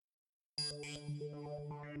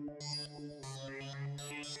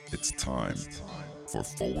It's time for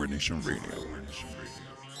Forward Nation Radio.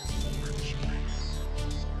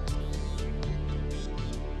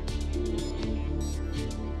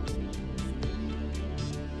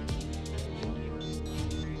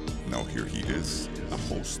 Now here he is, the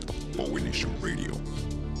host of Forward Nation Radio,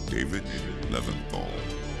 David Leventhal.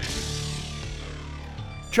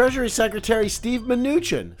 Treasury Secretary Steve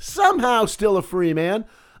Mnuchin, somehow still a free man,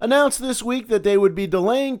 announced this week that they would be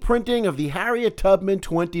delaying printing of the Harriet Tubman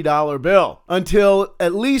 $20 bill until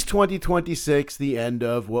at least 2026, the end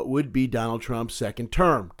of what would be Donald Trump's second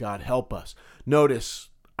term. God help us. Notice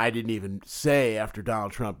I didn't even say after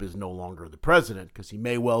Donald Trump is no longer the president, because he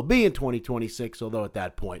may well be in 2026, although at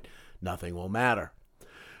that point, nothing will matter.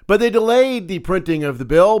 But they delayed the printing of the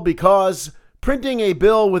bill because printing a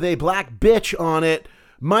bill with a black bitch on it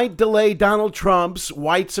might delay Donald Trump's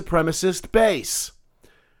white supremacist base.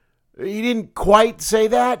 He didn't quite say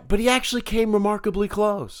that, but he actually came remarkably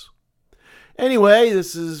close. Anyway,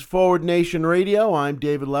 this is Forward Nation Radio. I'm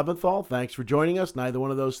David Leventhal. Thanks for joining us. Neither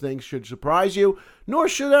one of those things should surprise you, nor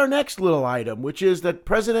should our next little item, which is that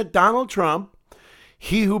President Donald Trump,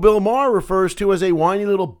 he who Bill Maher refers to as a whiny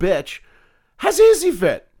little bitch, has a hissy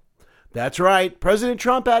fit. That's right. President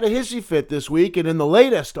Trump had a hissy fit this week, and in the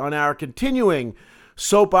latest on our continuing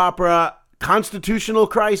soap opera constitutional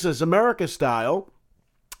crisis, America style,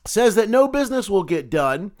 says that no business will get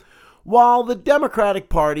done while the Democratic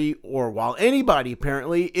Party, or while anybody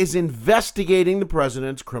apparently, is investigating the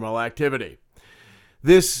president's criminal activity.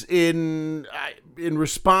 This in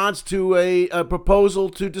response to a proposal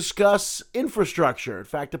to discuss infrastructure. In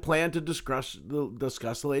fact, a plan to discuss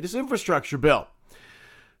the latest infrastructure bill.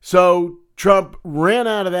 So Trump ran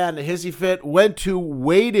out of that in a hissy fit, went to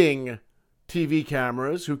waiting TV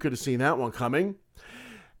cameras, who could have seen that one coming,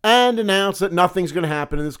 and announced that nothing's going to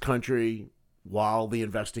happen in this country while the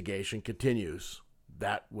investigation continues.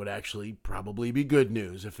 That would actually probably be good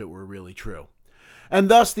news if it were really true. And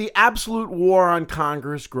thus, the absolute war on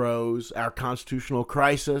Congress grows, our constitutional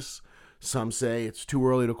crisis. Some say it's too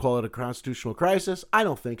early to call it a constitutional crisis. I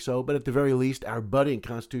don't think so, but at the very least, our budding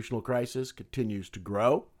constitutional crisis continues to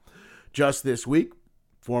grow. Just this week,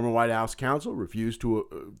 former White House counsel refused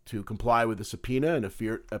to comply with the subpoena and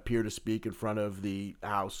appear to speak in front of the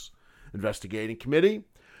House Investigating Committee.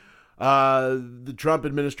 The Trump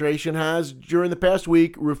administration has, during the past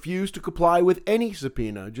week, refused to comply with any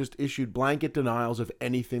subpoena, just issued blanket denials of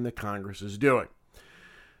anything that Congress is doing.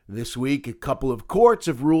 This week, a couple of courts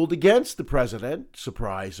have ruled against the president.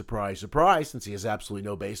 Surprise, surprise, surprise, since he has absolutely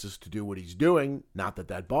no basis to do what he's doing. Not that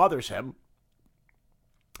that bothers him.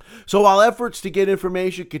 So while efforts to get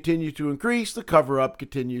information continue to increase, the cover-up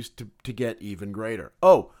continues to get even greater.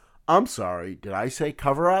 Oh, I'm sorry. Did I say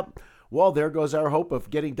cover-up? Well, there goes our hope of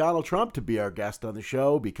getting Donald Trump to be our guest on the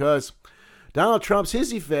show, because Donald Trump's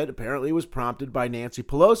hissy fit apparently was prompted by Nancy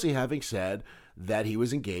Pelosi having said that he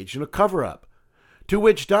was engaged in a cover-up. To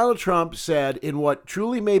which Donald Trump said, in what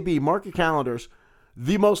truly may be, mark your calendars,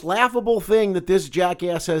 the most laughable thing that this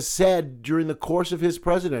jackass has said during the course of his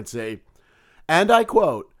presidency, and I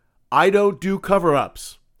quote, "I don't do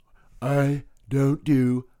cover-ups." I don't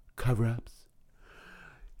do cover-ups.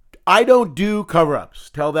 I don't do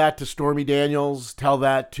cover-ups. Tell that to Stormy Daniels. Tell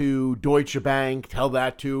that to Deutsche Bank. Tell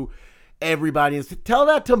that to everybody. Tell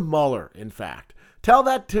that to Mueller, in fact. Tell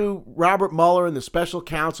that to Robert Mueller and the special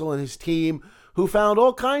counsel and his team, who found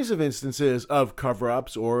all kinds of instances of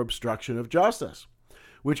cover-ups or obstruction of justice.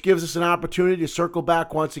 Which gives us an opportunity to circle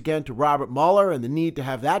back once again to Robert Mueller and the need to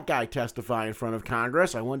have that guy testify in front of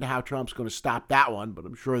Congress. I wonder how Trump's going to stop that one, but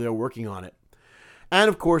I'm sure they're working on it. And,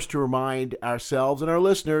 of course, to remind ourselves and our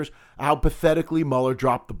listeners how pathetically Mueller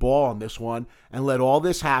dropped the ball on this one and let all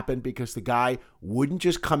this happen because the guy wouldn't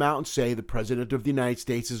just come out and say the president of the United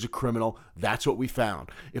States is a criminal. That's what we found.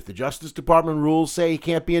 If the Justice Department rules say he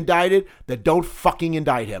can't be indicted, then don't fucking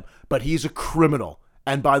indict him. But he's a criminal.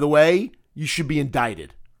 And, by the way, you should be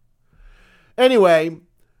indicted. Anyway,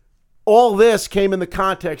 all this came in the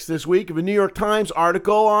context this week of a New York Times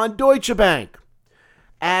article on Deutsche Bank.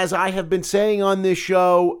 As I have been saying on this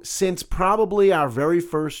show since probably our very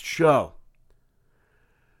first show,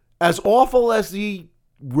 as awful as the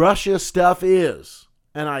Russia stuff is,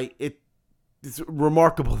 and it's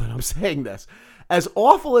remarkable that I'm saying this, as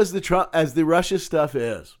awful as the Russia stuff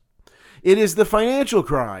is, it is the financial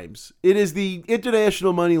crimes, it is the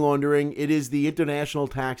international money laundering, it is the international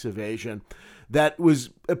tax evasion that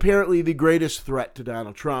was apparently the greatest threat to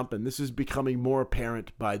Donald Trump, and this is becoming more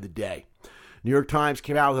apparent by the day. New York Times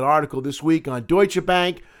came out with an article this week on Deutsche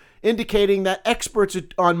Bank indicating that experts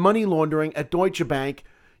on money laundering at Deutsche Bank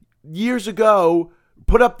years ago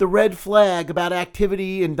put up the red flag about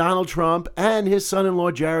activity in Donald Trump and his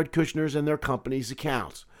son-in-law Jared Kushner's and their company's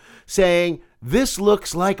accounts, saying, "This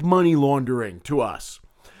looks like money laundering to us."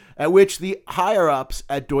 At which the higher-ups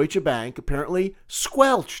at Deutsche Bank apparently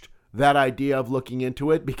squelched that idea of looking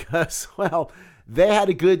into it because, well, they had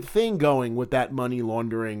a good thing going with that money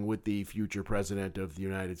laundering with the future president of the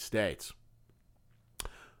United States.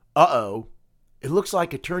 Uh-oh. It looks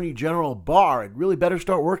like Attorney General Barr had really better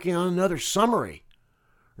start working on another summary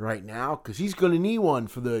right now because he's going to need one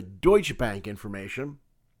for the Deutsche Bank information.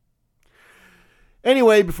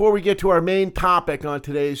 Anyway, before we get to our main topic on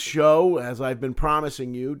today's show, as I've been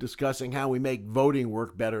promising you, discussing how we make voting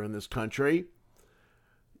work better in this country.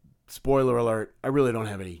 Spoiler alert, I really don't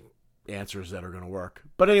have any answers that are going to work.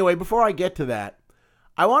 But anyway, before I get to that,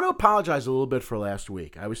 I want to apologize a little bit for last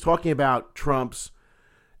week. I was talking about Trump's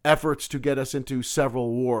efforts to get us into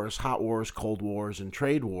several wars, hot wars, cold wars, and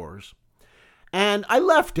trade wars. And I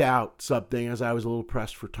left out something as I was a little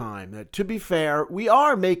pressed for time, that to be fair, we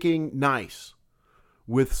are making nice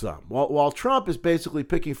with some. While Trump is basically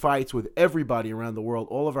picking fights with everybody around the world,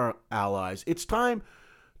 all of our allies, it's time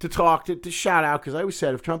to talk, to shout out, because I always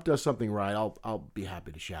said if Trump does something right, I'll be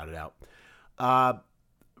happy to shout it out.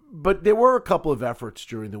 But there were a couple of efforts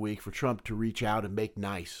during the week for Trump to reach out and make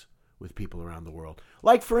nice with people around the world.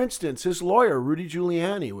 Like, for instance, his lawyer, Rudy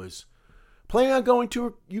Giuliani, was planning on going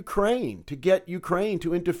to Ukraine to get Ukraine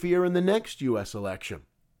to interfere in the next U.S. election.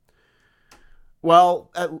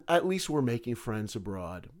 Well, at least we're making friends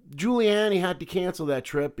abroad. Giuliani had to cancel that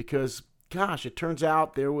trip because, gosh, it turns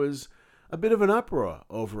out there was a bit of an uproar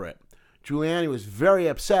over it. Giuliani was very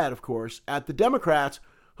upset, of course, at the Democrats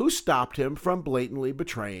who stopped him from blatantly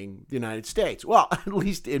betraying the United States. Well, at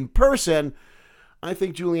least in person, I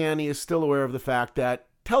think Giuliani is still aware of the fact that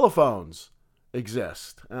telephones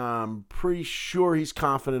exist. I'm pretty sure he's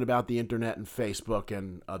confident about the internet and Facebook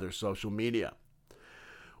and other social media.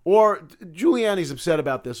 Or Giuliani's upset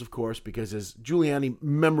about this, of course, because as Giuliani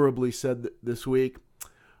memorably said this week,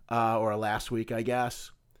 or last week, I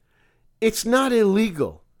guess, it's not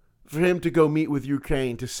illegal for him to go meet with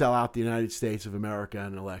Ukraine to sell out the United States of America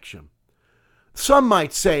in an election. Some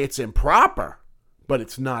might say it's improper, but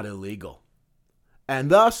it's not illegal. And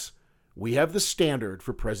thus, we have the standard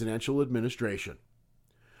for presidential administration.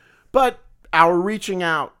 But our reaching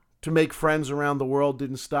out to make friends around the world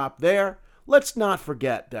didn't stop there. Let's not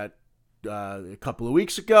forget that a couple of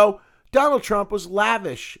weeks ago, Donald Trump was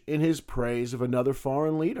lavish in his praise of another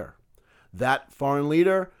foreign leader. That foreign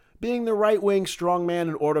leader being the right-wing strongman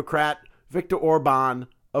and autocrat Viktor Orban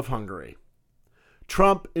of Hungary.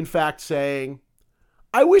 Trump, in fact, saying,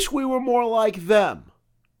 "I wish we were more like them,"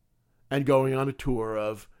 and going on a tour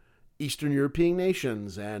of Eastern European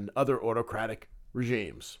nations and other autocratic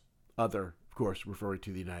regimes. Other, of course, referring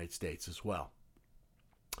to the United States as well.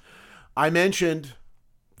 I mentioned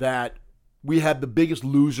that we had the biggest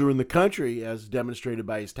loser in the country, as demonstrated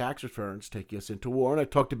by his tax returns, taking us into war, and I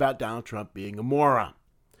talked about Donald Trump being a moron.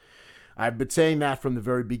 I've been saying that from the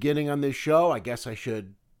very beginning on this show. I guess I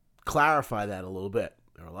should clarify that a little bit.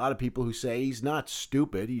 There are a lot of people who say he's not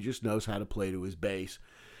stupid, he just knows how to play to his base.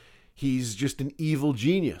 He's just an evil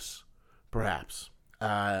genius, perhaps.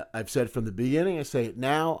 I've said from the beginning, I say it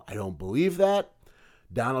now, I don't believe that.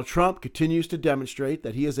 Donald Trump continues to demonstrate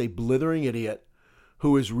that he is a blithering idiot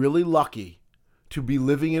who is really lucky to be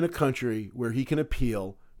living in a country where he can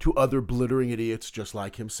appeal to other blithering idiots just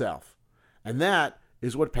like himself. And that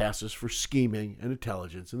is what passes for scheming and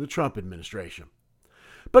intelligence in the Trump administration.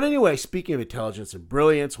 But anyway, speaking of intelligence and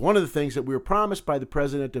brilliance, one of the things that we were promised by the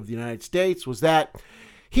President of the United States was that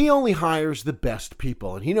he only hires the best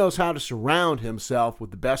people, and he knows how to surround himself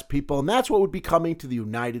with the best people, and that's what would be coming to the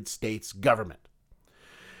United States government.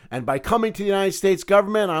 And by coming to the United States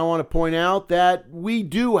government, I want to point out that we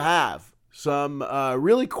do have some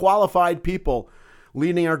really qualified people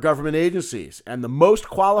leading our government agencies. And the most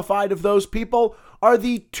qualified of those people are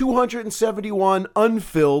the 271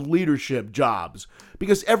 unfilled leadership jobs.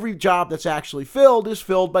 Because every job that's actually filled is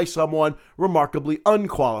filled by someone remarkably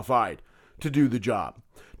unqualified to do the job.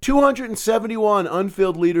 271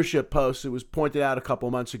 unfilled leadership posts, it was pointed out a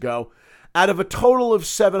couple months ago, out of a total of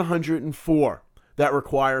 704 that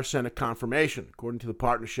require Senate confirmation, according to the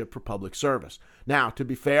Partnership for Public Service. Now, to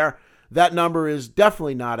be fair, that number is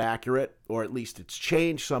definitely not accurate, or at least it's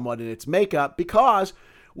changed somewhat in its makeup, because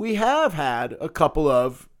we have had a couple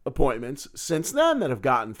of appointments since then that have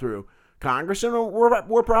gotten through Congress, and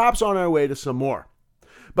we're perhaps on our way to some more.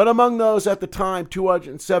 But among those at the time,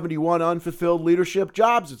 271 unfulfilled leadership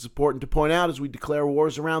jobs, it's important to point out as we declare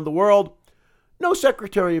wars around the world, no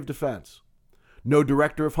Secretary of Defense, no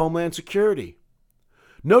Director of Homeland Security,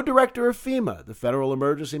 No director of FEMA, the Federal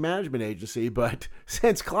Emergency Management Agency, but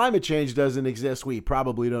since climate change doesn't exist, we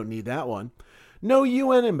probably don't need that one. No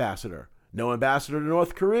UN ambassador. No ambassador to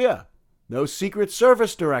North Korea. No Secret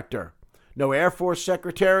Service director. No Air Force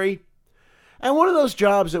secretary. And one of those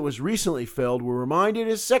jobs that was recently filled, we're reminded,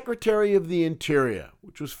 is Secretary of the Interior,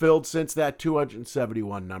 which was filled since that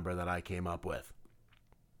 271 number that I came up with.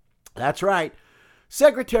 That's right.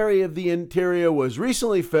 Secretary of the Interior was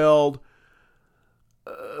recently filled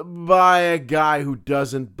by a guy who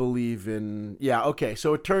doesn't believe in... Yeah, okay,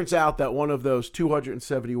 so it turns out that one of those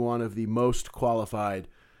 271 of the most qualified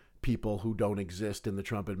people who don't exist in the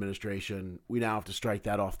Trump administration, we now have to strike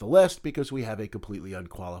that off the list because we have a completely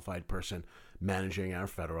unqualified person managing our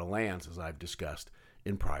federal lands, as I've discussed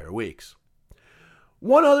in prior weeks.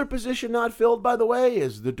 One other position not filled, by the way,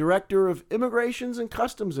 is the Director of Immigrations and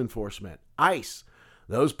Customs Enforcement, ICE.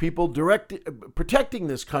 Those people protecting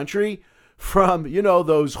this country from,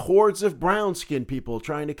 those hordes of brown-skinned people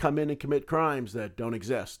trying to come in and commit crimes that don't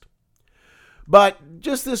exist. But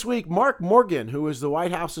just this week, Mark Morgan, who is the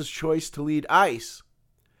White House's choice to lead ICE,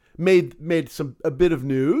 made a bit of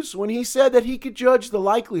news when he said that he could judge the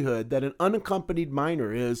likelihood that an unaccompanied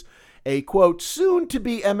minor is a, quote,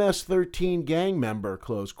 soon-to-be MS-13 gang member,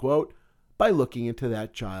 close quote, by looking into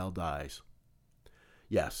that child's eyes.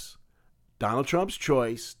 Yes, Donald Trump's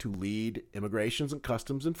choice to lead Immigrations and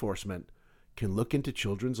Customs Enforcement can look into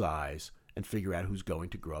children's eyes and figure out who's going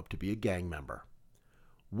to grow up to be a gang member.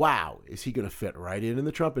 Wow, is he going to fit right in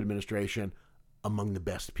the Trump administration among the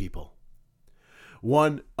best people?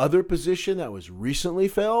 One other position that was recently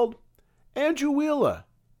filled, Andrew Wheeler,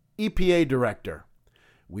 EPA director.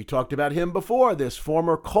 We talked about him before, this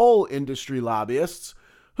former coal industry lobbyists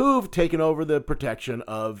who've taken over the protection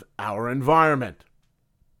of our environment.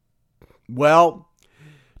 Well,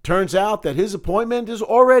 turns out that his appointment is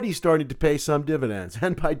already starting to pay some dividends.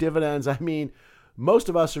 And by dividends, I mean most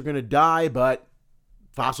of us are going to die, but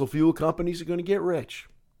fossil fuel companies are going to get rich.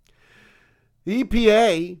 The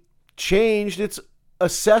EPA changed its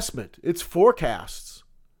assessment, its forecasts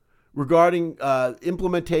regarding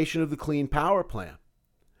implementation of the Clean Power Plan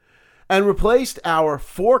and replaced our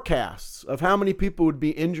forecasts of how many people would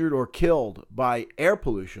be injured or killed by air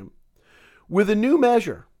pollution with a new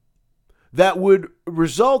measure that would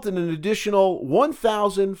result in an additional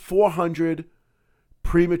 1,400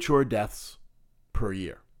 premature deaths per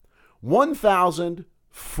year.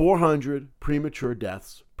 1,400 premature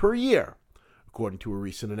deaths per year, according to a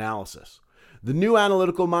recent analysis. The new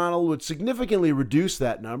analytical model would significantly reduce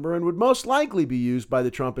that number and would most likely be used by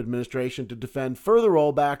the Trump administration to defend further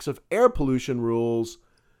rollbacks of air pollution rules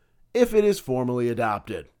if it is formally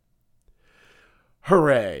adopted.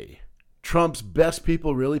 Hooray! Trump's best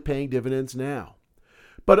people really paying dividends now.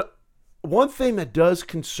 But one thing that does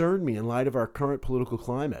concern me in light of our current political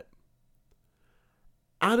climate,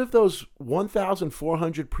 out of those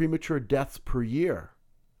 1,400 premature deaths per year,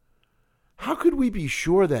 how could we be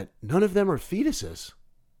sure that none of them are fetuses?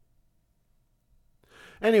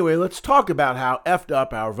 Anyway, let's talk about how effed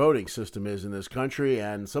up our voting system is in this country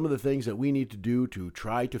and some of the things that we need to do to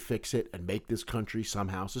try to fix it and make this country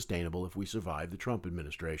somehow sustainable if we survive the Trump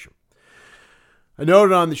administration. I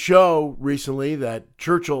noted on the show recently that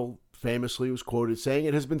Churchill famously was quoted saying,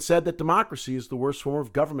 "It has been said that democracy is the worst form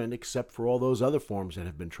of government except for all those other forms that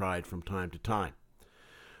have been tried from time to time."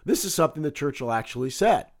 This is something that Churchill actually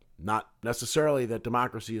said. Not necessarily that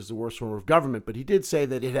democracy is the worst form of government, but he did say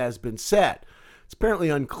that it has been said. It's apparently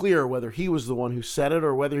unclear whether he was the one who said it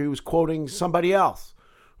or whether he was quoting somebody else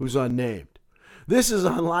who's unnamed. This is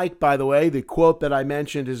unlike, by the way, the quote that I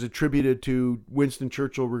mentioned is attributed to Winston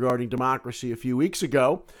Churchill regarding democracy a few weeks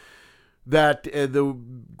ago, that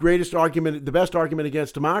the best argument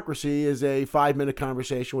against democracy is a 5-minute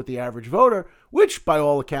conversation with the average voter, which, by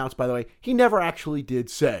all accounts, by the way, he never actually did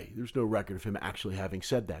say. There's no record of him actually having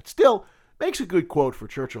said that. Still, makes a good quote for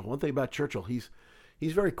Churchill. One thing about Churchill, he's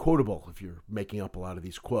very quotable if you're making up a lot of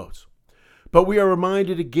these quotes. But we are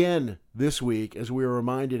reminded again this week, as we are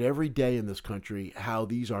reminded every day in this country, how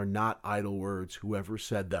these are not idle words, whoever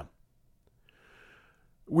said them.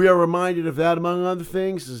 We are reminded of that, among other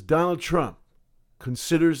things, as Donald Trump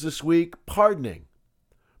considers this week pardoning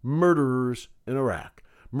murderers in Iraq.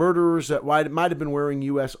 Murderers that might have been wearing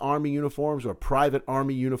U.S. Army uniforms or private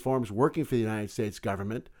Army uniforms working for the United States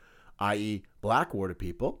government, i.e. Blackwater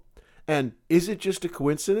people. And is it just a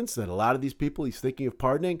coincidence that a lot of these people he's thinking of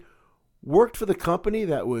pardoning worked for the company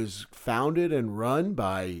that was founded and run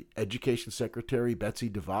by Education Secretary Betsy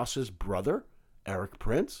DeVos's brother, Eric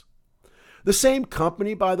Prince? The same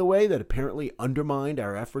company, by the way, that apparently undermined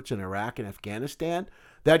our efforts in Iraq and Afghanistan,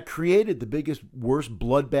 that created the biggest, worst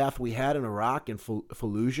bloodbath we had in Iraq and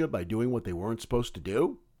Fallujah by doing what they weren't supposed to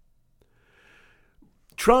do?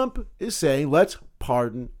 Trump is saying, let's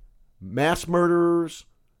pardon mass murderers,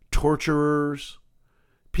 torturers,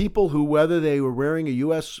 people who, whether they were wearing a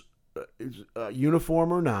U.S.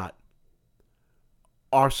 uniform or not,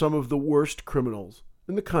 are some of the worst criminals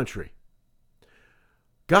in the country.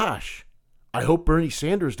 Gosh, I hope Bernie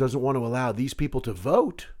Sanders doesn't want to allow these people to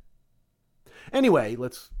vote. Anyway,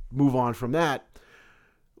 let's move on from that.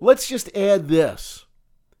 Let's just add this,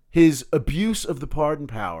 his abuse of the pardon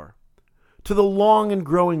power, to the long and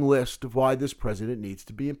growing list of why this president needs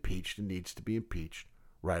to be impeached and needs to be impeached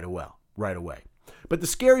right away. But the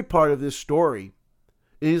scary part of this story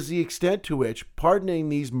is the extent to which pardoning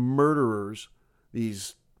these murderers,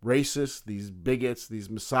 these racists, these bigots, these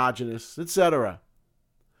misogynists, etc.,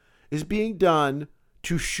 is being done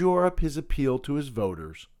to shore up his appeal to his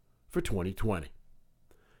voters for 2020.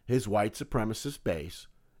 His white supremacist base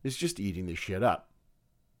is just eating this shit up.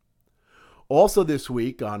 Also this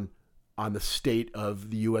week on the state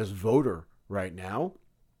of the U.S. voter right now,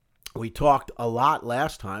 we talked a lot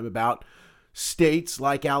last time about states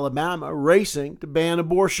like Alabama racing to ban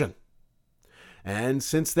abortion. And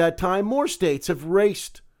since that time, more states have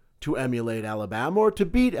raced to emulate Alabama or to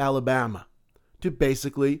beat Alabama to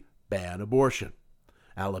basically ban abortion.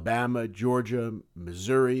 Alabama, Georgia,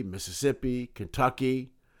 Missouri, Mississippi,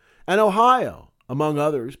 Kentucky, and Ohio, among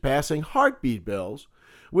others, passing heartbeat bills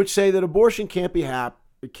which say that abortion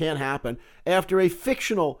can't happen after a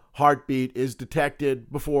fictional heartbeat is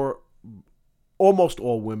detected before almost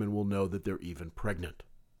all women will know that they're even pregnant.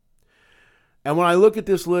 And when I look at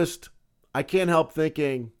this list, I can't help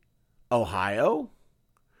thinking, Ohio?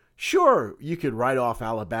 Sure, you could write off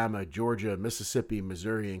Alabama, Georgia, Mississippi,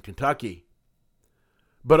 Missouri, and Kentucky.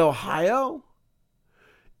 But Ohio?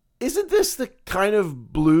 Isn't this the kind of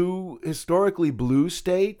historically blue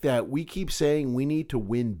state that we keep saying we need to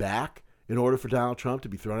win back in order for Donald Trump to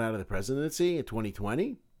be thrown out of the presidency in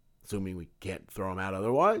 2020? Assuming we can't throw him out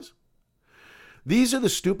otherwise. These are the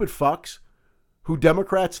stupid fucks who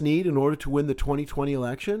Democrats need in order to win the 2020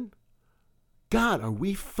 election? God, are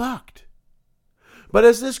we fucked? But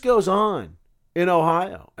as this goes on in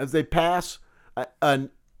Ohio, as they pass a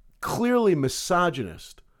clearly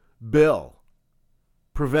misogynist bill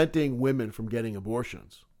preventing women from getting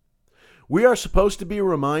abortions, we are supposed to be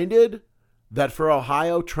reminded that for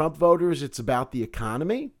Ohio Trump voters, it's about the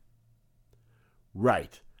economy?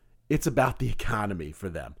 Right. It's about the economy for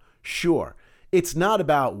them. Sure. It's not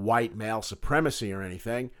about white male supremacy or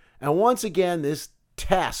anything. And once again, this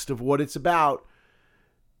test of what it's about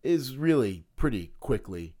is really pretty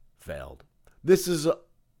quickly failed. This is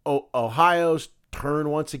Ohio's turn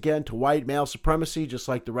once again to white male supremacy, just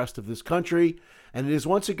like the rest of this country. And it is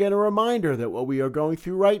once again a reminder that what we are going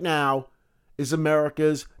through right now is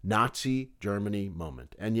America's Nazi Germany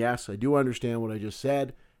moment. And yes, I do understand what I just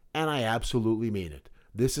said, and I absolutely mean it.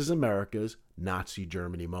 This is America's Nazi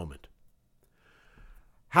Germany moment.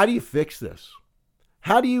 How do you fix this?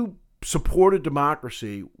 How do you support a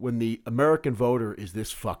democracy when the American voter is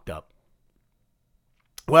this fucked up?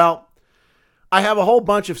 Well, I have a whole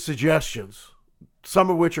bunch of suggestions, some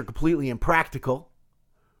of which are completely impractical,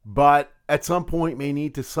 but at some point may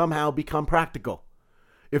need to somehow become practical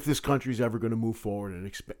if this country is ever going to move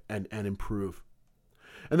forward and improve.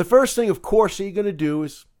 And the first thing, of course, that you're going to do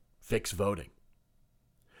is fix voting.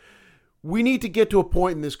 We need to get to a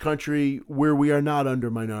point in this country where we are not under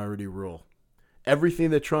minority rule.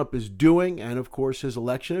 Everything that Trump is doing, and of course his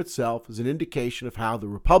election itself, is an indication of how the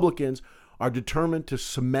Republicans are determined to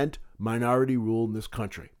cement minority rule in this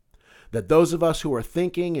country. That those of us who are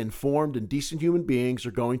thinking, informed, and decent human beings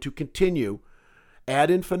are going to continue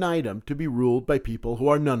ad infinitum to be ruled by people who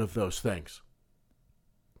are none of those things.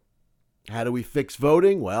 How do we fix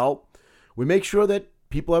voting? Well, we make sure that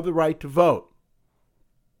people have the right to vote.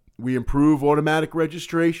 We improve automatic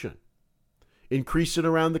registration, increase it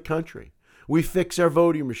around the country. We fix our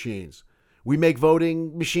voting machines. We make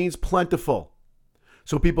voting machines plentiful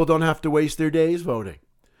so people don't have to waste their days voting.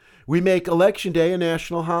 We make Election Day a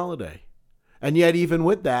national holiday. And yet, even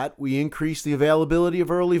with that, we increase the availability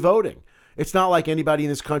of early voting. It's not like anybody in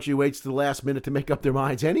this country waits to the last minute to make up their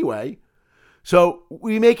minds anyway. So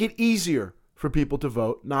we make it easier for people to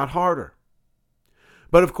vote, not harder.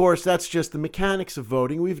 But of course, that's just the mechanics of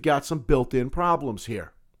voting. We've got some built-in problems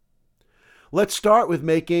here. Let's start with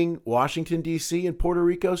making Washington, D.C. and Puerto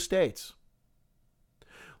Rico states.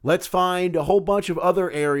 Let's find a whole bunch of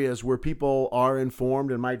other areas where people are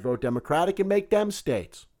informed and might vote Democratic and make them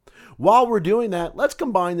states. While we're doing that, let's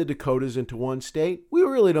combine the Dakotas into one state. We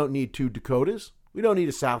really don't need two Dakotas. We don't need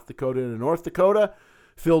a South Dakota and a North Dakota.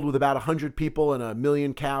 filled with about 100 people and 1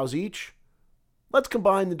 million cows each. Let's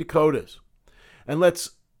combine the Dakotas, and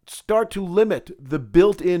let's start to limit the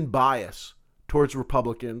built-in bias towards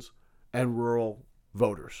Republicans and rural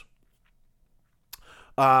voters.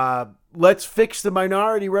 Let's fix the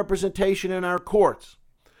minority representation in our courts.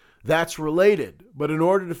 That's related, but in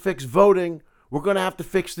order to fix voting, we're going to have to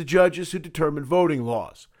fix the judges who determine voting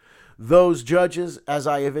laws. Those judges, as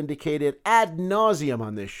I have indicated ad nauseum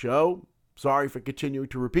on this show, sorry for continuing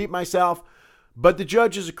to repeat myself, but the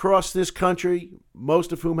judges across this country,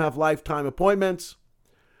 most of whom have lifetime appointments,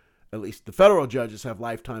 at least the federal judges have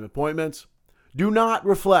lifetime appointments, do not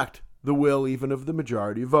reflect the will even of the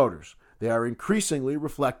majority of voters. They are increasingly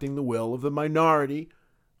reflecting the will of the minority,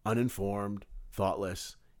 uninformed,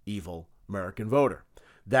 thoughtless, evil American voter.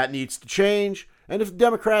 That needs to change, and if the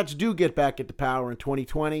Democrats do get back into power in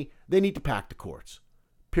 2020, they need to pack the courts.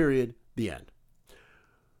 Period. The end.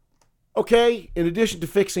 Okay, in addition to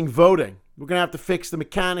fixing voting, we're going to have to fix the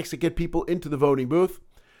mechanics that get people into the voting booth,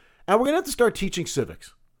 and we're going to have to start teaching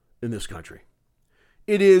civics in this country.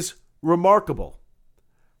 It is remarkable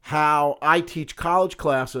how I teach college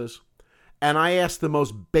classes and I ask the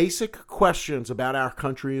most basic questions about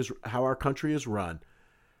how our country is run,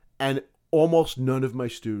 and almost none of my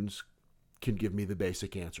students can give me the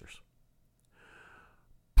basic answers.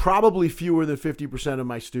 Probably fewer than 50% of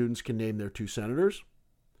my students can name their 2 senators.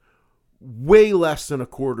 Way less than a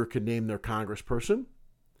quarter can name their congressperson.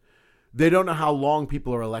 They don't know how long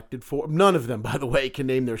people are elected for. None of them, by the way, can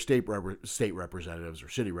name their state representatives or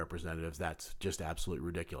city representatives. That's just absolutely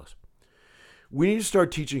ridiculous. We need to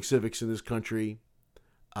start teaching civics in this country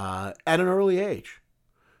at an early age.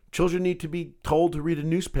 Children need to be told to read a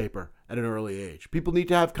newspaper at an early age. People need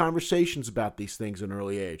to have conversations about these things at an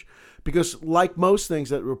early age. Because like most things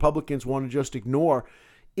that Republicans want to just ignore,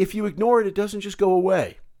 if you ignore it, it doesn't just go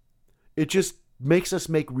away. It just makes us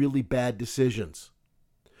make really bad decisions.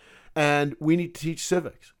 And we need to teach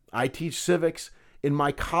civics. I teach civics in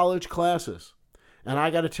my college classes. And I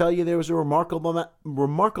got to tell you, there was a remarkable amount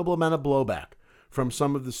of blowback from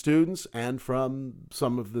some of the students and from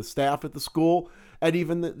some of the staff at the school, and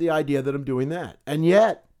even the idea that I'm doing that. And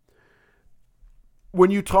yet,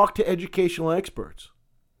 when you talk to educational experts,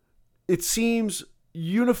 it seems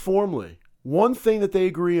uniformly, one thing that they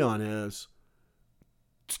agree on is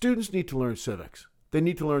students need to learn civics. They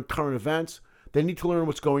need to learn current events. They need to learn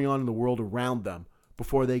what's going on in the world around them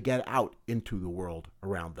before they get out into the world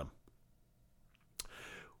around them.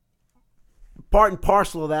 Part and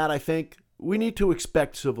parcel of that, I think, we need to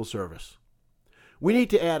expect civil service. We need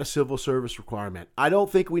to add a civil service requirement. I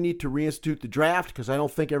don't think we need to reinstitute the draft because I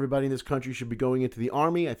don't think everybody in this country should be going into the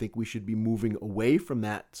Army. I think we should be moving away from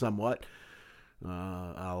that somewhat.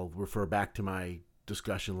 I'll refer back to my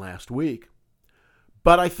discussion last week.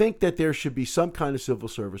 But I think that there should be some kind of civil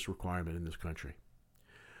service requirement in this country.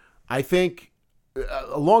 I think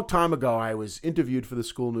a long time ago, I was interviewed for the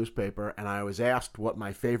school newspaper, and I was asked what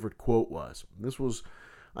my favorite quote was. This was,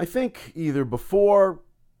 I think, either before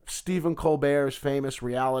Stephen Colbert's famous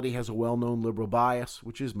 "Reality has a well-known liberal bias,"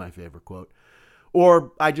 which is my favorite quote,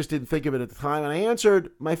 or I just didn't think of it at the time. And I answered,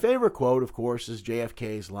 my favorite quote, of course, is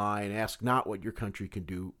JFK's line, "Ask not what your country can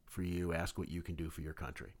do for you, ask what you can do for your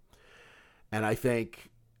country." And I think,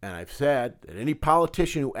 and I've said, that any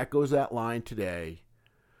politician who echoes that line today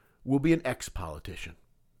will be an ex-politician,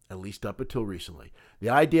 at least up until recently. The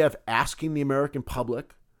idea of asking the American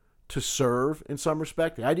public to serve in some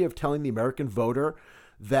respect, the idea of telling the American voter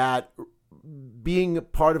that being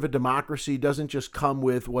part of a democracy doesn't just come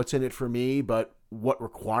with what's in it for me, but what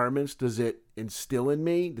requirements does it instill in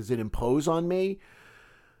me? Does it impose on me?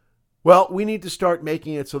 Well, we need to start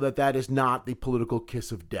making it so that that is not the political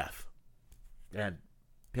kiss of death. And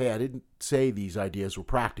hey, I didn't say these ideas were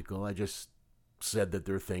practical. I just said that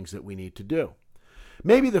there are things that we need to do.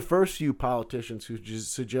 Maybe the first few politicians who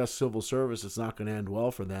just suggest civil service, it's not going to end well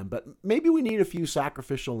for them, but maybe we need a few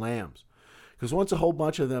sacrificial lambs. Because once a whole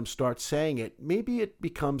bunch of them start saying it, maybe it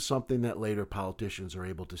becomes something that later politicians are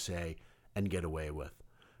able to say and get away with.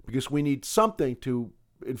 Because we need something to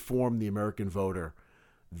inform the American voter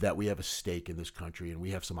that we have a stake in this country and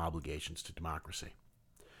we have some obligations to democracy.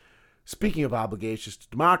 Speaking of obligations to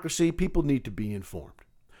democracy, people need to be informed.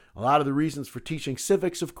 A lot of the reasons for teaching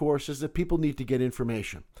civics, of course, is that people need to get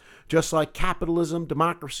information. Just like capitalism,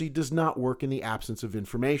 democracy does not work in the absence of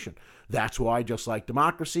information. That's why, just like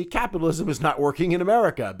democracy, capitalism is not working in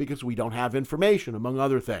America, because we don't have information, among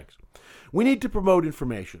other things. We need to promote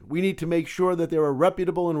information. We need to make sure that there are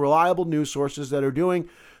reputable and reliable news sources that are doing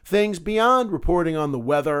things beyond reporting on the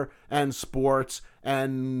weather and sports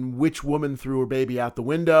and which woman threw her baby out the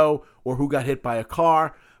window or who got hit by a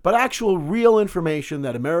car, but actual real information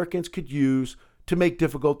that Americans could use to make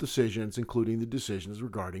difficult decisions, including the decisions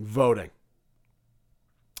regarding voting.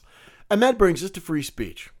 And that brings us to free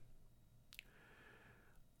speech.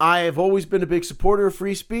 I have always been a big supporter of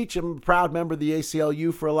free speech. I'm a proud member of the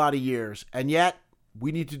ACLU for a lot of years, and yet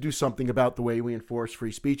we need to do something about the way we enforce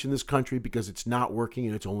free speech in this country because it's not working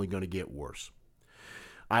and it's only going to get worse.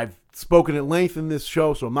 I've spoken at length in this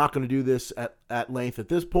show, so I'm not going to do this at length at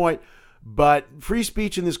this point. But free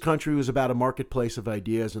speech in this country was about a marketplace of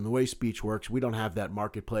ideas, and the way speech works, we don't have that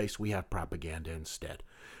marketplace. We have propaganda instead.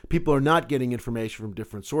 People are not getting information from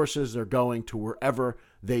different sources. They're going to wherever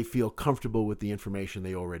they feel comfortable with the information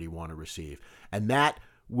they already want to receive. And that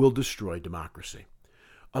will destroy democracy.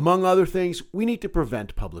 Among other things, we need to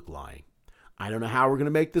prevent public lying. I don't know how we're going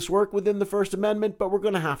to make this work within the First Amendment, but we're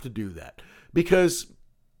going to have to do that. Because,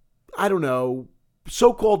 I don't know,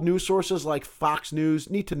 so-called news sources like Fox News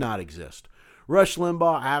need to not exist. Rush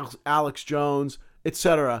Limbaugh, Alex Jones,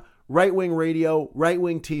 etc., right-wing radio,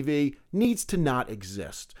 right-wing TV needs to not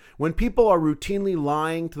exist. When people are routinely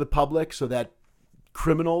lying to the public so that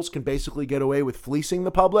criminals can basically get away with fleecing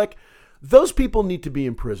the public, those people need to be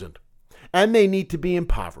imprisoned. And they need to be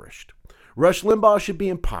impoverished. Rush Limbaugh should be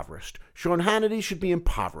impoverished. Sean Hannity should be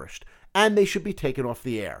impoverished. And they should be taken off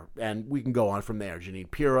the air. And we can go on from there.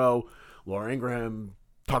 Jeanine Pirro, Laura Ingraham,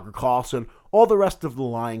 Tucker Carlson, all the rest of the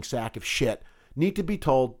lying sack of shit need to be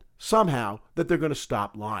told somehow that they're going to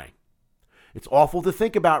stop lying. It's awful to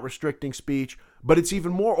think about restricting speech, but it's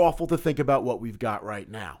even more awful to think about what we've got right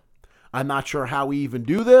now. I'm not sure how we even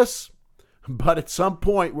do this, but at some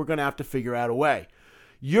point we're going to have to figure out a way.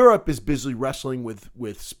 Europe is busy wrestling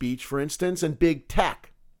with speech, for instance, and big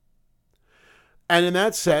tech. And in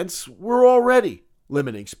that sense, we're already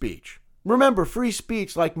limiting speech. Remember, free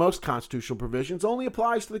speech, like most constitutional provisions, only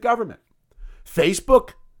applies to the government.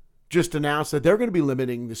 Facebook just announced that they're going to be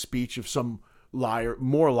limiting the speech of some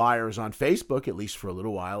more liars on Facebook, at least for a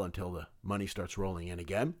little while until the money starts rolling in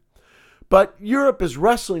again. But Europe is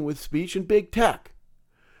wrestling with speech and big tech.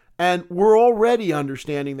 And we're already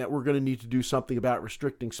understanding that we're going to need to do something about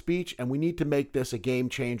restricting speech, and we need to make this a game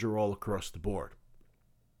changer all across the board.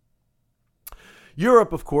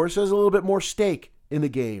 Europe, of course, has a little bit more stake in the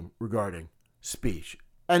game regarding speech.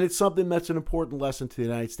 And it's something that's an important lesson to the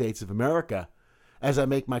United States of America as I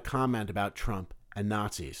make my comment about Trump and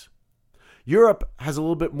Nazis. Europe has a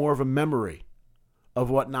little bit more of a memory of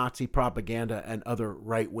what Nazi propaganda and other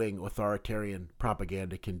right-wing authoritarian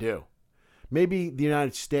propaganda can do. Maybe the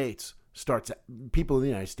United States people in the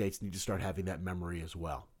United States need to start having that memory as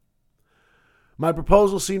well. My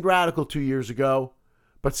proposal seemed radical 2 years ago,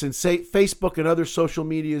 but since Facebook and other social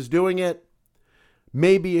media is doing it,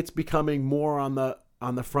 maybe it's becoming more on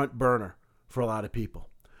the front burner for a lot of people.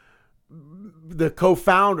 The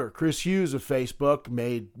co-founder, Chris Hughes of Facebook,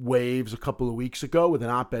 made waves a couple of weeks ago with an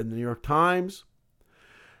op-ed in the New York Times.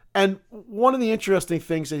 And one of the interesting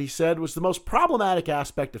things that he said was the most problematic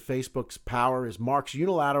aspect of Facebook's power is Mark's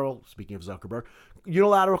unilateral, speaking of Zuckerberg,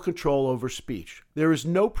 unilateral control over speech. There is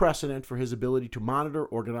no precedent for his ability to monitor,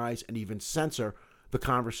 organize, and even censor the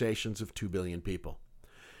conversations of 2 billion people.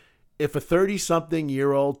 If a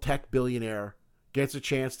 30-something-year-old tech billionaire gets a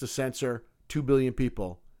chance to censor 2 billion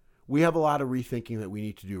people, we have a lot of rethinking that we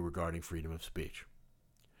need to do regarding freedom of speech.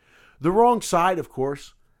 The wrong side, of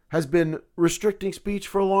course, has been restricting speech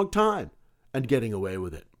for a long time and getting away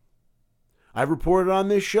with it. I've reported on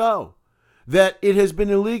this show that it has been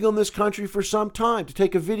illegal in this country for some time to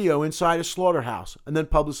take a video inside a slaughterhouse and then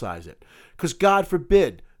publicize it, because God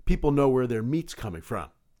forbid people know where their meat's coming from.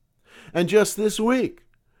 And just this week,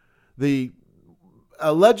 the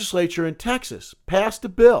legislature in Texas passed a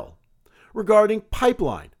bill regarding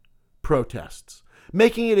pipeline protests,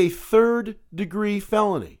 making it a third-degree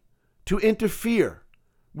felony to interfere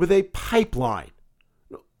with a pipeline,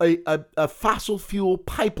 a fossil fuel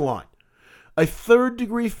pipeline, a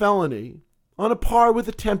third-degree felony on a par with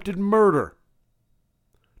attempted murder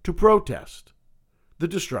to protest the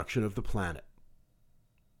destruction of the planet.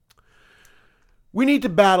 We need to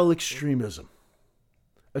battle extremism.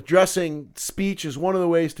 Addressing speech is one of the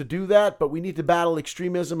ways to do that, but we need to battle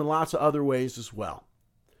extremism in lots of other ways as well,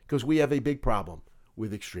 because we have a big problem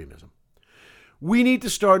with extremism. We need to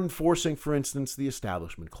start enforcing, for instance, the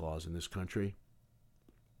Establishment Clause in this country.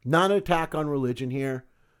 Not an attack on religion here,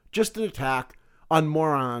 just an attack on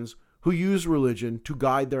morons who use religion to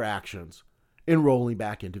guide their actions in rolling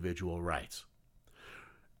back individual rights.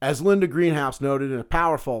 As Linda Greenhouse noted in a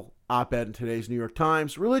powerful op-ed in today's New York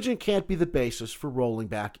Times, religion can't be the basis for rolling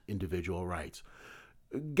back individual rights.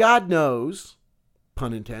 God knows,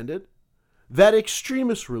 pun intended, that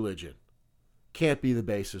extremist religion can't be the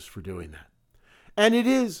basis for doing that. And it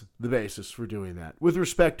is the basis for doing that with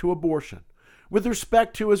respect to abortion, with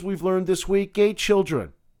respect to, as we've learned this week, gay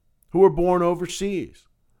children who are born overseas,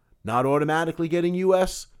 not automatically getting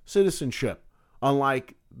U.S. citizenship,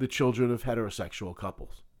 unlike the children of heterosexual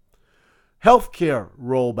couples. Healthcare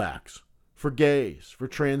rollbacks for gays, for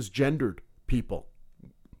transgendered people,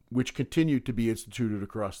 which continue to be instituted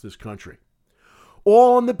across this country.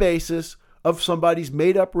 All on the basis of somebody's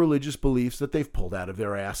made-up religious beliefs that they've pulled out of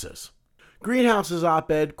their asses. Greenhouse's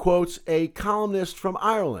op-ed quotes a columnist from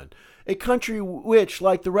Ireland, a country which,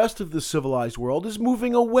 like the rest of the civilized world, is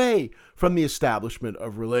moving away from the establishment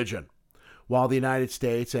of religion, while the United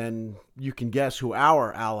States, and you can guess who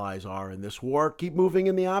our allies are in this war, keep moving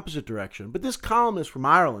in the opposite direction. But this columnist from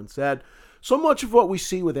Ireland said, so much of what we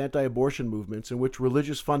see with anti-abortion movements in which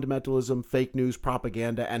religious fundamentalism, fake news,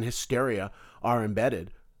 propaganda, and hysteria are embedded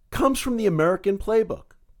comes from the American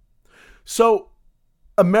playbook. So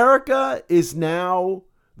America is now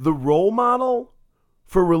the role model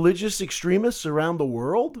for religious extremists around the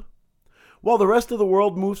world? While the rest of the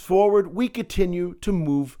world moves forward, we continue to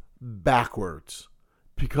move backwards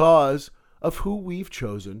because of who we've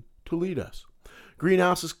chosen to lead us.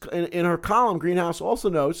 Greenhouse, in her column, Greenhouse also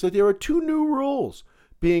notes that there are two new rules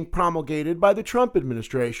being promulgated by the Trump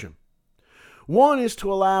administration. One is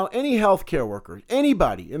to allow any healthcare worker,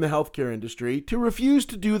 anybody in the healthcare industry, to refuse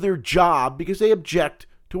to do their job because they object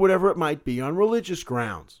to whatever it might be on religious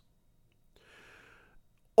grounds.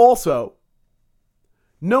 Also,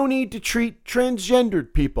 no need to treat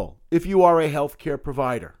transgendered people if you are a healthcare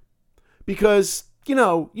provider, because,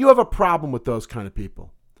 you have a problem with those kind of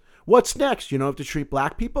people. What's next? You don't have to treat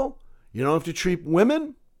black people? You don't have to treat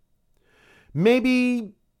women?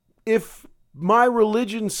 Maybe if my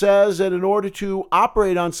religion says that in order to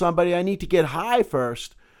operate on somebody, I need to get high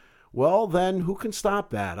first, well, then who can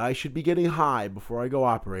stop that? I should be getting high before I go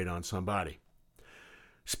operate on somebody.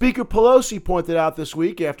 Speaker Pelosi pointed out this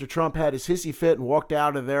week, after Trump had his hissy fit and walked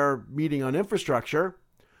out of their meeting on infrastructure,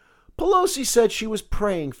 Pelosi said she was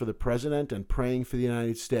praying for the president and praying for the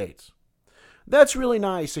United States. That's really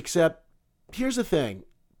nice, except here's the thing.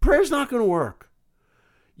 Prayer's not going to work.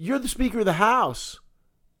 You're the Speaker of the House.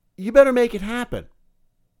 You better make it happen.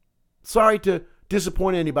 Sorry to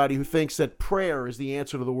disappoint anybody who thinks that prayer is the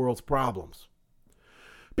answer to the world's problems.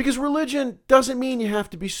 Because religion doesn't mean you have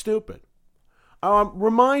to be stupid. I'm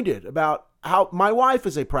reminded about how my wife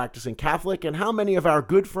is a practicing Catholic and how many of our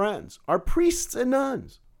good friends are priests and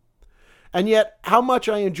nuns. And yet, how much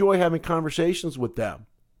I enjoy having conversations with them.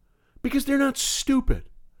 Because they're not stupid.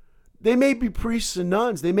 They may be priests and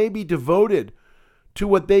nuns. They may be devoted to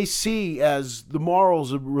what they see as the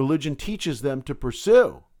morals of religion teaches them to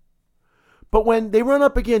pursue. But when they run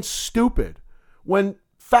up against stupid, when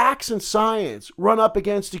facts and science run up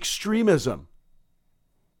against extremism,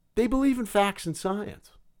 they believe in facts and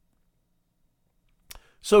science.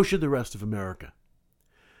 So should the rest of America.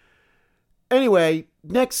 Anyway,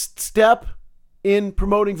 next step in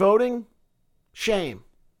promoting voting, shame.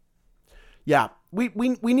 Yeah, we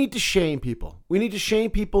need to shame people. We need to shame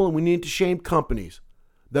people, and we need to shame companies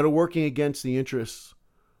that are working against the interests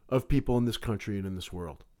of people in this country and in this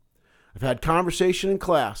world. I've had conversation in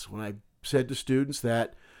class when I said to students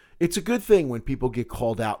that it's a good thing when people get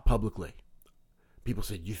called out publicly. People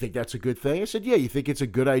said, you think that's a good thing? I said, yeah, you think it's a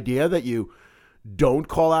good idea that you don't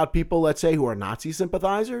call out people, let's say, who are Nazi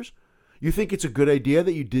sympathizers? You think it's a good idea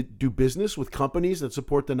that you do business with companies that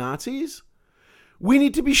support the Nazis? We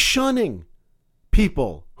need to be shunning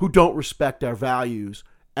people who don't respect our values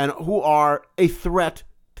and who are a threat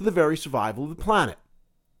to the very survival of the planet.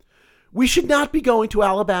 We should not be going to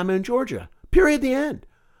Alabama and Georgia. Period. The end.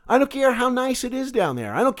 I don't care how nice it is down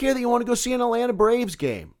there. I don't care that you want to go see an Atlanta Braves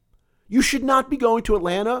game. You should not be going to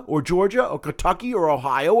Atlanta or Georgia or Kentucky or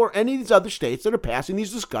Ohio or any of these other states that are passing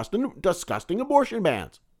these disgusting abortion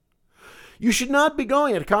bans. You should not be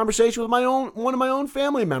going. I had a conversation with one of my own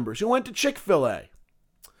family members who went to Chick-fil-A.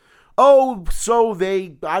 Oh, so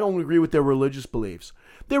I don't agree with their religious beliefs.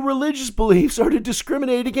 Their religious beliefs are to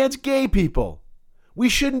discriminate against gay people. We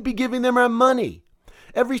shouldn't be giving them our money.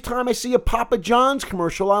 Every time I see a Papa John's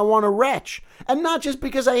commercial, I want to retch. And not just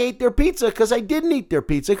because I ate their pizza, because I didn't eat their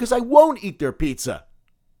pizza, because I won't eat their pizza.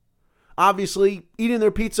 Obviously, eating their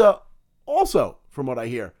pizza also, from what I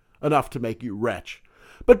hear, enough to make you retch.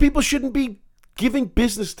 But people shouldn't be giving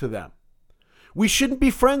business to them. We shouldn't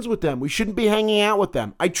be friends with them. We shouldn't be hanging out with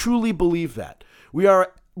them. I truly believe that. We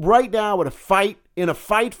are right now in a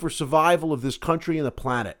fight for survival of this country and the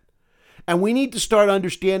planet. And we need to start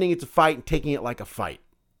understanding it's a fight and taking it like a fight.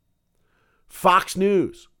 Fox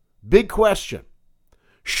News. Big question.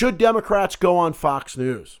 Should Democrats go on Fox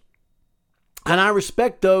News? And I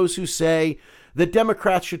respect those who say that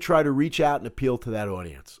Democrats should try to reach out and appeal to that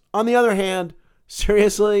audience. On the other hand,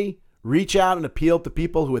 seriously, reach out and appeal to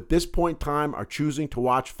people who at this point in time are choosing to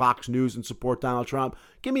watch Fox News and support Donald Trump?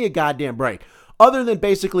 Give me a goddamn break. Other than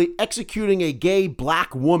basically executing a gay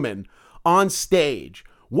black woman on stage,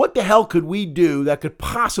 what the hell could we do that could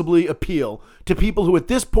possibly appeal to people who at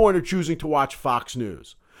this point are choosing to watch Fox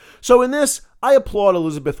News? So in this, I applaud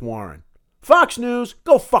Elizabeth Warren. Fox News,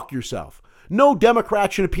 go fuck yourself. No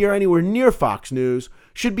Democrat should appear anywhere near Fox News,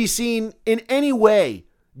 should be seen in any way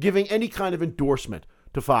giving any kind of endorsement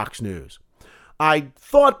to Fox News. I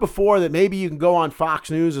thought before that maybe you can go on Fox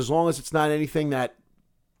News as long as it's not anything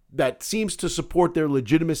that seems to support their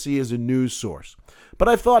legitimacy as a news source. But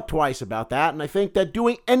I've thought twice about that, and I think that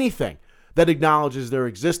doing anything that acknowledges their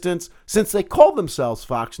existence, since they call themselves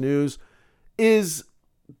Fox News, is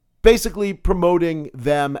basically promoting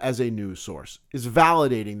them as a news source, is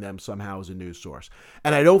validating them somehow as a news source.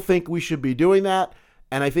 And I don't think we should be doing that,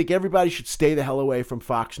 and I think everybody should stay the hell away from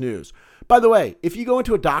Fox News. By the way, if you go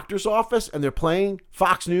into a doctor's office and they're playing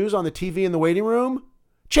Fox News on the TV in the waiting room,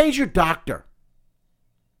 change your doctor.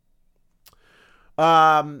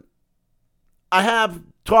 I have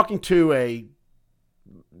talking to a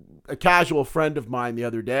casual friend of mine the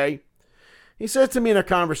other day. He said to me in a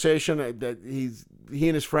conversation that he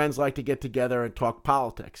and his friends like to get together and talk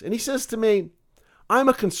politics. And he says to me, I'm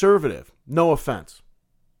a conservative. No offense.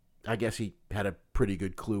 I guess he had a pretty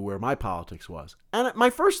good clue where my politics was. And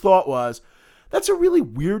my first thought was, that's a really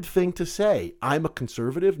weird thing to say. I'm a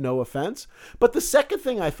conservative, no offense. But the second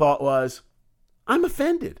thing I thought was, I'm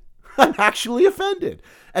offended. I'm actually offended.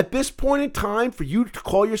 At this point in time, for you to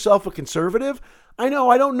call yourself a conservative, I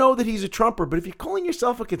don't know that he's a Trumper, but if you're calling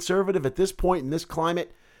yourself a conservative at this point in this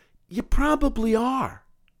climate, you probably are.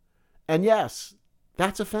 And yes,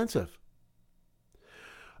 that's offensive.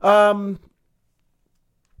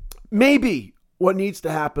 Maybe what needs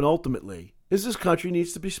to happen ultimately is this country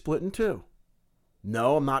needs to be split in two.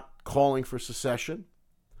 No, I'm not calling for secession,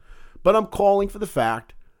 but I'm calling for the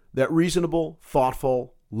fact that reasonable,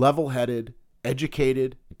 thoughtful, level-headed,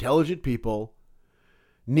 educated, intelligent people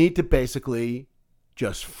need to basically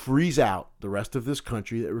just freeze out the rest of this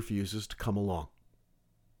country that refuses to come along.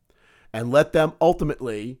 And let them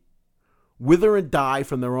ultimately wither and die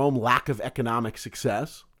from their own lack of economic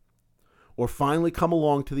success, or finally come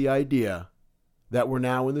along to the idea that we're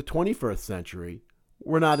now in the 21st century,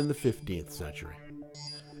 we're not in the 15th century.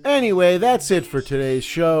 Anyway, that's it for today's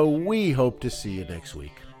show. We hope to see you next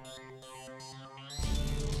week.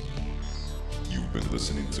 You've been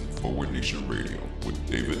listening to Forward Nation Radio with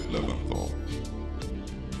David Leventhal.